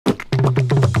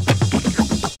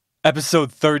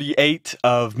Episode 38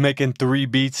 of making 3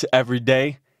 beats every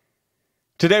day.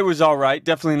 Today was alright,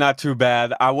 definitely not too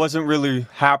bad. I wasn't really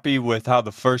happy with how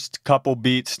the first couple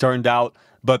beats turned out,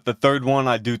 but the third one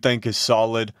I do think is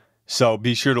solid, so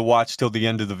be sure to watch till the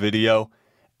end of the video.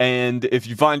 And if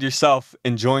you find yourself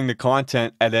enjoying the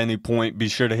content at any point, be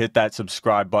sure to hit that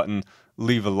subscribe button,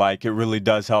 leave a like, it really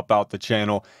does help out the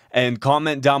channel, and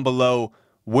comment down below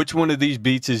which one of these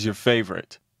beats is your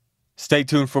favorite. Stay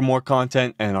tuned for more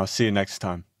content, and I'll see you next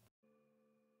time.